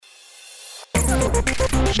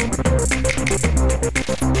Help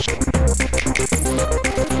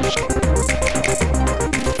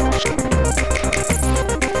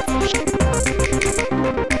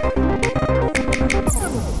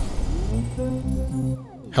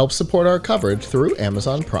support our coverage through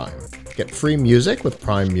Amazon Prime. Get free music with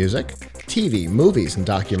Prime Music, TV, movies, and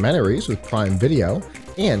documentaries with Prime Video,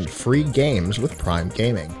 and free games with Prime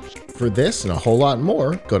Gaming. For this and a whole lot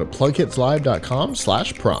more, go to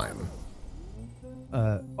plughitslive.com/prime.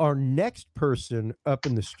 Our next person up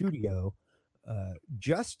in the studio,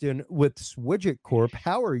 Justin with Swidget Corp.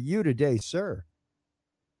 How are you today, sir?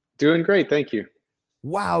 Doing great, thank you.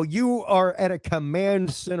 Wow, you are at a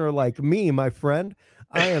command center like me, my friend.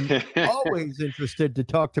 I am always interested to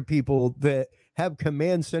talk to people that have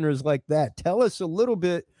command centers like that. Tell us a little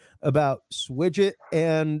bit about Swidget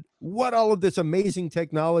and what all of this amazing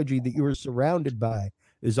technology that you are surrounded by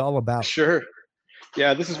is all about. Sure.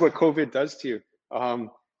 Yeah, this is what COVID does to you.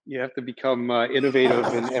 You have to become innovative.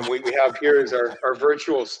 And what we have here is our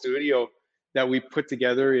virtual studio that we put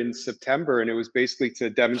together in September. And it was basically to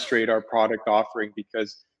demonstrate our product offering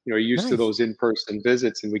because, you know, you're used to those in-person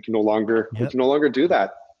visits and we can no longer do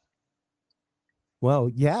that. Well,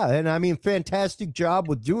 yeah. And I mean, fantastic job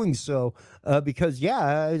with doing so because,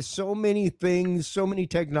 so many things, so many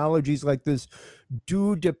technologies like this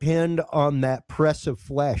do depend on that press of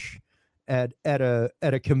flesh at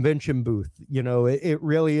a convention booth. You know, it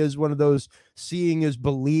really is one of those seeing is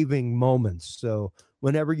believing moments. So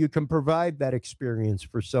whenever you can provide that experience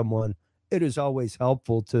for someone, it is always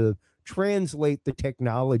helpful to translate the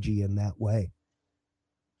technology in that way.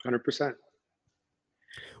 100%.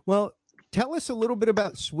 Well, tell us a little bit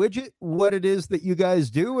about Swidget, what it is that you guys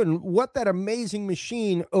do, and what that amazing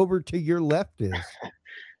machine over to your left is.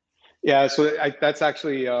 Yeah, so that's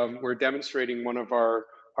actually, we're demonstrating one of our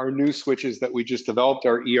new switches that we just developed,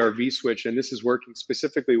 our ERV switch, and this is working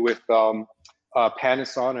specifically with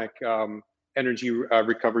Panasonic energy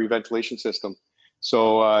recovery ventilation system.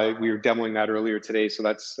 So we were demoing that earlier today. So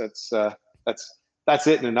that's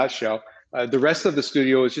it in a nutshell. The rest of the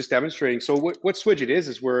studio is just demonstrating. So what Swidget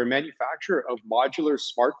is we're a manufacturer of modular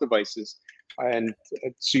smart devices. And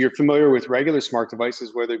so you're familiar with regular smart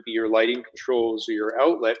devices, whether it be your lighting controls or your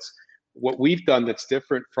outlets. What we've done that's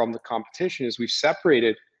different from the competition is we've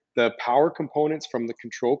separated the power components from the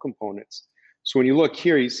control components. So when you look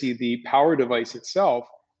here, you see the power device itself,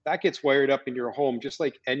 that gets wired up in your home, just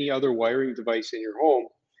like any other wiring device in your home.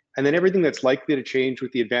 And then everything that's likely to change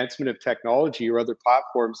with the advancement of technology or other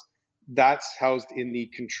platforms, that's housed in the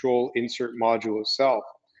control insert module itself.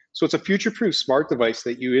 So it's a future-proof smart device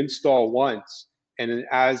that you install once, and then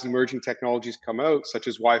as emerging technologies come out, such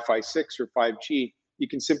as Wi-Fi 6 or 5G, you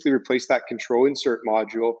can simply replace that control insert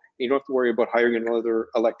module. You don't have to worry about hiring another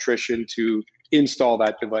electrician to install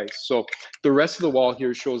that device. So the rest of the wall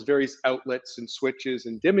here shows various outlets and switches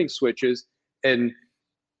and dimming switches and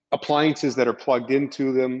appliances that are plugged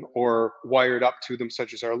into them or wired up to them,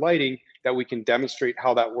 such as our lighting, that we can demonstrate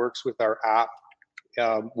how that works with our app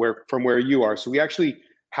from where you are. So we actually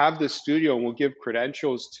have this studio and we'll give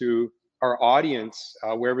credentials to our audience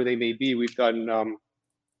wherever they may be. We've done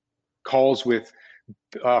calls with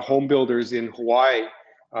home builders in Hawaii.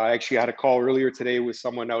 I actually had a call earlier today with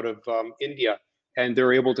someone out of India, and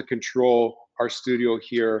they're able to control our studio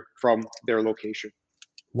here from their location.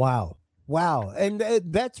 Wow. And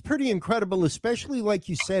that's pretty incredible, especially like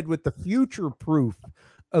you said, with the future proof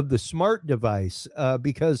of the smart device,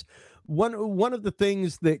 because one of the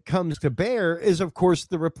things that comes to bear is, of course,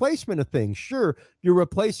 the replacement of things. Sure, you're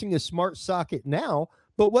replacing a smart socket now,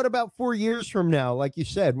 but what about 4 years from now, like you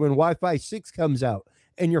said, when Wi-Fi 6 comes out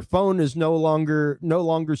and your phone is no longer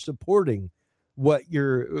supporting what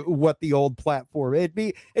the old platform? It'd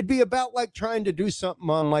be about like trying to do something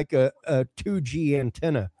on like a 2G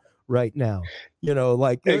antenna right now, you know,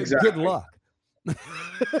 like exactly. Good luck.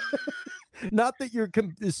 Not that your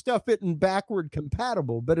stuff isn't backward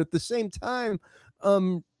compatible, but at the same time,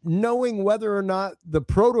 knowing whether or not the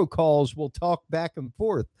protocols will talk back and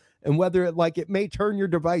forth, and whether it may turn your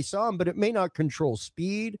device on, but it may not control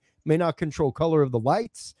speed, may not control color of the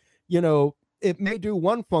lights. You know, it may do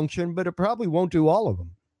one function, but it probably won't do all of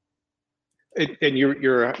them. And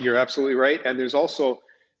you're absolutely right. And there's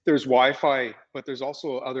Wi-Fi, but there's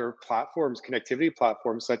also other platforms, connectivity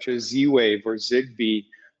platforms such as Z-Wave or Zigbee.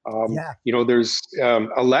 You know, there's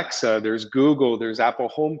Alexa, there's Google, there's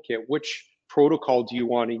Apple HomeKit. Which protocol do you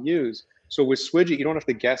want to use? So with Swidget, you don't have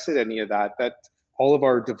to guess at any of that. That all of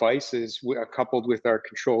our devices, coupled with our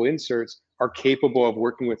control inserts, are capable of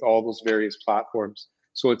working with all those various platforms.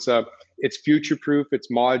 So it's future-proof,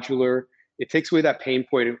 it's modular. It takes away that pain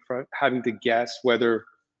point of having to guess whether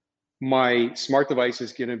my smart device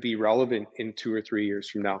is going to be relevant in 2 or 3 years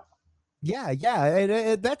from now. Yeah, yeah.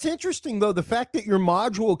 And that's interesting, though, the fact that your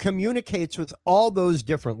module communicates with all those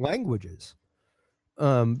different languages.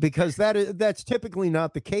 Because that's typically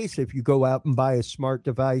not the case if you go out and buy a smart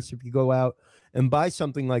device. If you go out and buy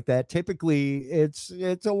something like that, typically it's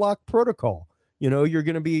a locked protocol. You know, you're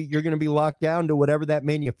gonna be locked down to whatever that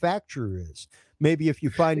manufacturer is. Maybe if you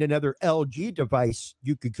find another LG device,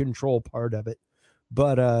 you could control part of it,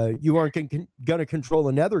 but you aren't gonna control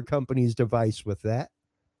another company's device with that.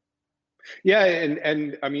 Yeah,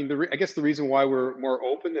 and I mean, I guess the reason why we're more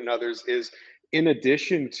open than others is, in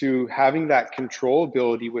addition to having that control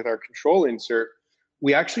ability with our control insert,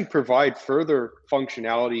 we actually provide further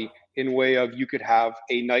functionality in way of, you could have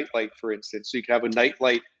a night light, for instance. So you could have a night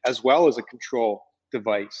light as well as a control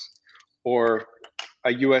device, or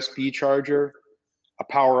a USB charger, a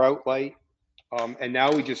power out light. And now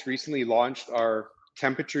we just recently launched our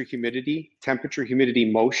temperature humidity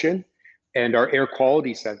motion, and our air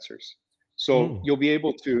quality sensors. So you'll be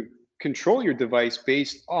able to control your device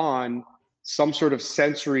based on some sort of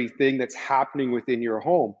sensory thing that's happening within your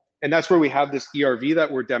home. And that's where we have this ERV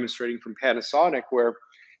that we're demonstrating from Panasonic, where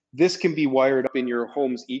this can be wired up in your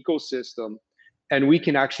home's ecosystem. And we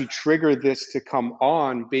can actually trigger this to come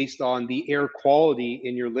on based on the air quality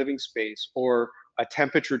in your living space, or a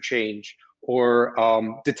temperature change, or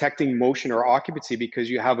detecting motion or occupancy because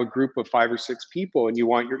you have a group of 5 or 6 people and you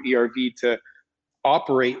want your ERV to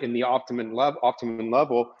operate in the optimum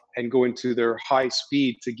level and go into their high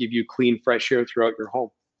speed to give you clean, fresh air throughout your home.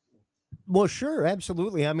 Well, sure,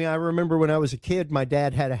 absolutely. I mean, I remember when I was a kid, my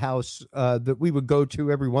dad had a house that we would go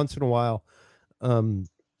to every once in a while.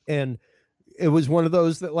 And it was one of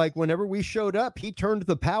those that, like, whenever we showed up, he turned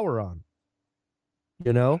the power on,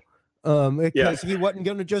 you know, because he wasn't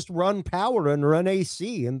going to just run power and run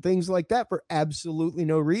AC and things like that for absolutely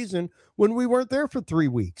no reason when we weren't there for 3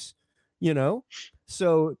 weeks, you know?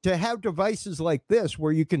 So to have devices like this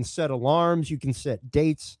where you can set alarms, you can set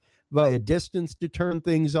dates via distance to turn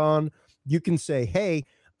things on. You can say, hey,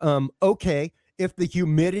 okay, if the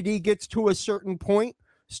humidity gets to a certain point,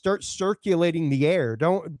 start circulating the air.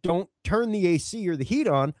 Don't turn the AC or the heat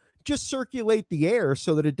on. Just circulate the air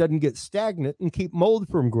so that it doesn't get stagnant and keep mold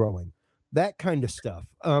from growing. That kind of stuff.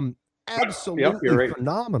 Absolutely right.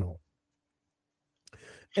 Phenomenal.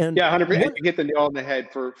 And yeah, 100%. You hit the nail on the head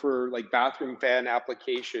for like bathroom fan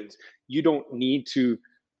applications. You don't need to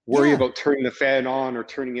worry about turning the fan on or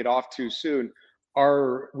turning it off too soon.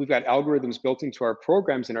 We've got algorithms built into our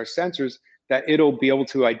programs and our sensors that it'll be able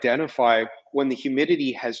to identify when the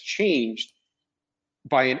humidity has changed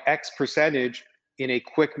by an X percentage in a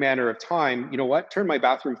quick manner of time. You know what? Turn my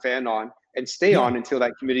bathroom fan on and stay on until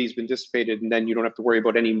that humidity has been dissipated, and then you don't have to worry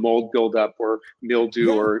about any mold buildup or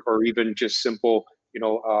mildew or even just simple,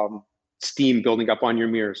 steam building up on your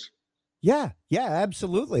mirrors. Yeah,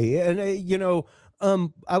 absolutely. And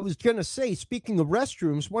I was going to say, speaking of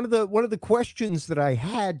restrooms, one of the questions that I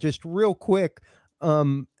had, just real quick,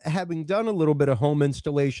 having done a little bit of home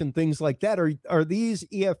installation, things like that, are these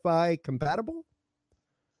EFI compatible?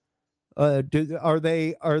 Are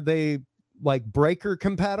they like breaker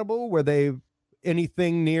compatible? Where they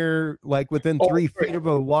anything near, like, within 3 feet of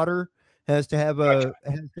a water has to have a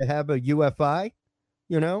UFI?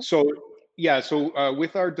 So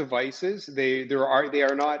with our devices, they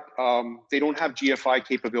are not they don't have GFI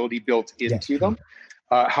capability built into them.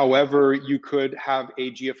 However, you could have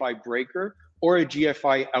a GFI breaker or a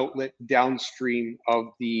GFI outlet downstream of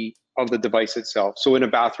the device itself. So in a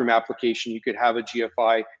bathroom application, you could have a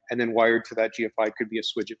GFI, and then wired to that GFI could be a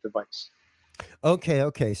Swidget device.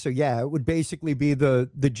 Okay. So it would basically be the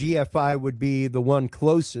GFI would be the one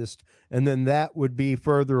closest, and then that would be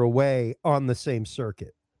further away on the same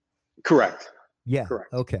circuit. Correct. Yeah.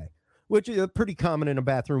 Correct. Okay. Which is pretty common in a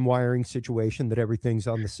bathroom wiring situation, that everything's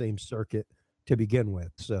on the same circuit to begin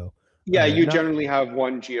with. So you generally have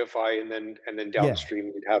one GFI, and then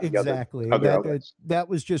downstream you'd have exactly. the other that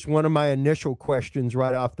was just one of my initial questions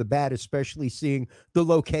right off the bat, especially seeing the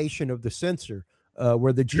location of the sensor,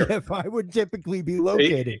 where the GFI would typically be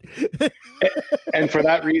located. And for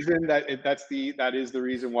that reason, that is the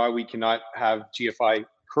reason why we cannot have GFI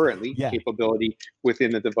currently capability within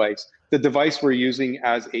the device. The device we're using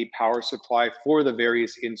as a power supply for the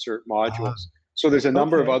various insert modules. So there's a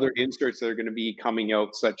number of other inserts that are going to be coming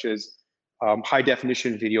out, such as high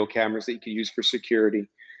definition video cameras that you can use for security,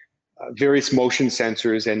 various motion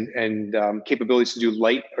sensors, and capabilities to do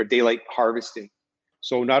light or daylight harvesting.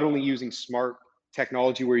 So not only using smart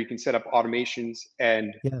technology where you can set up automations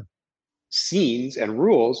and scenes and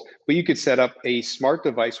rules, but you could set up a smart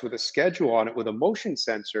device with a schedule on it with a motion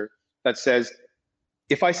sensor that says,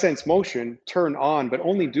 if I sense motion, turn on, but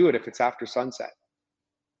only do it if it's after sunset.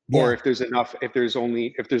 Yeah. Or if there's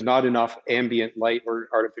not enough ambient light or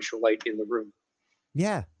artificial light in the room.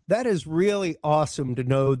 Yeah, that is really awesome to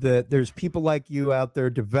know that there's people like you out there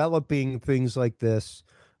developing things like this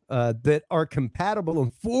that are compatible,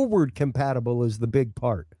 and forward compatible is the big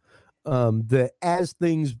part. That as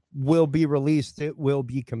things will be released, it will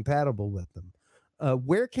be compatible with them.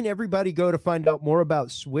 Where can everybody go to find out more about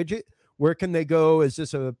Swidget? Where can they go? Is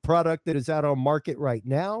this a product that is out on market right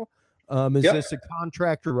now? Is this a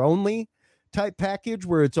contractor only type package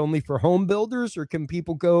where it's only for home builders, or can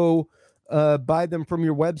people go buy them from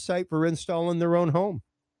your website for installing their own home?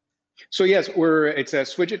 So yes, it's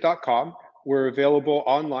swidget.com. We're available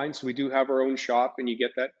online, so we do have our own shop, and you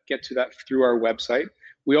get to that through our website.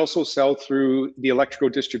 We also sell through the electrical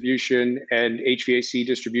distribution and HVAC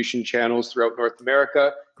distribution channels throughout North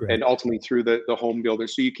America. Great. And ultimately through the home builder.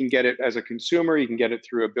 So you can get it as a consumer, you can get it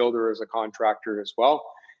through a builder as a contractor as well.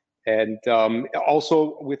 And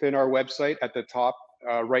also within our website at the top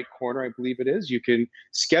right corner, I believe it is, you can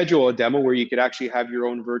schedule a demo where you could actually have your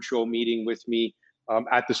own virtual meeting with me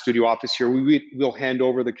at the studio office here. We'll hand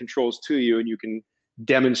over the controls to you, and you can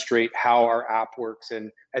demonstrate how our app works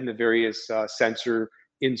and the various sensor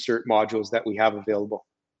insert modules that we have available.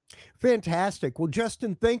 Fantastic. Well,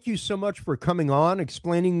 Justin, thank you so much for coming on,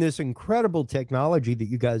 explaining this incredible technology that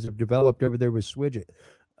you guys have developed over there with Swidget.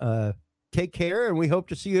 Take care, and we hope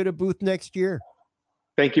to see you at a booth next year.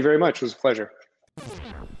 Thank you very much. It was a pleasure.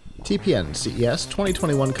 TPN CES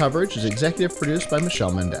 2021 coverage is executive produced by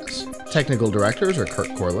Michelle Mendez. Technical directors are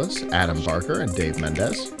Kurt Corliss, Adam Barker, and Dave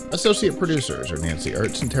Mendez. Associate producers are Nancy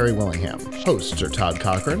Ertz and Terry Willingham. Hosts are Todd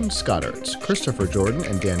Cochran, Scott Ertz, Christopher Jordan,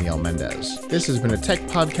 and Danielle Mendez. This has been a Tech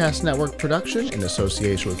Podcast Network production in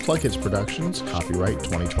association with Plug Hits Productions, copyright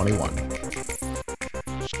 2021.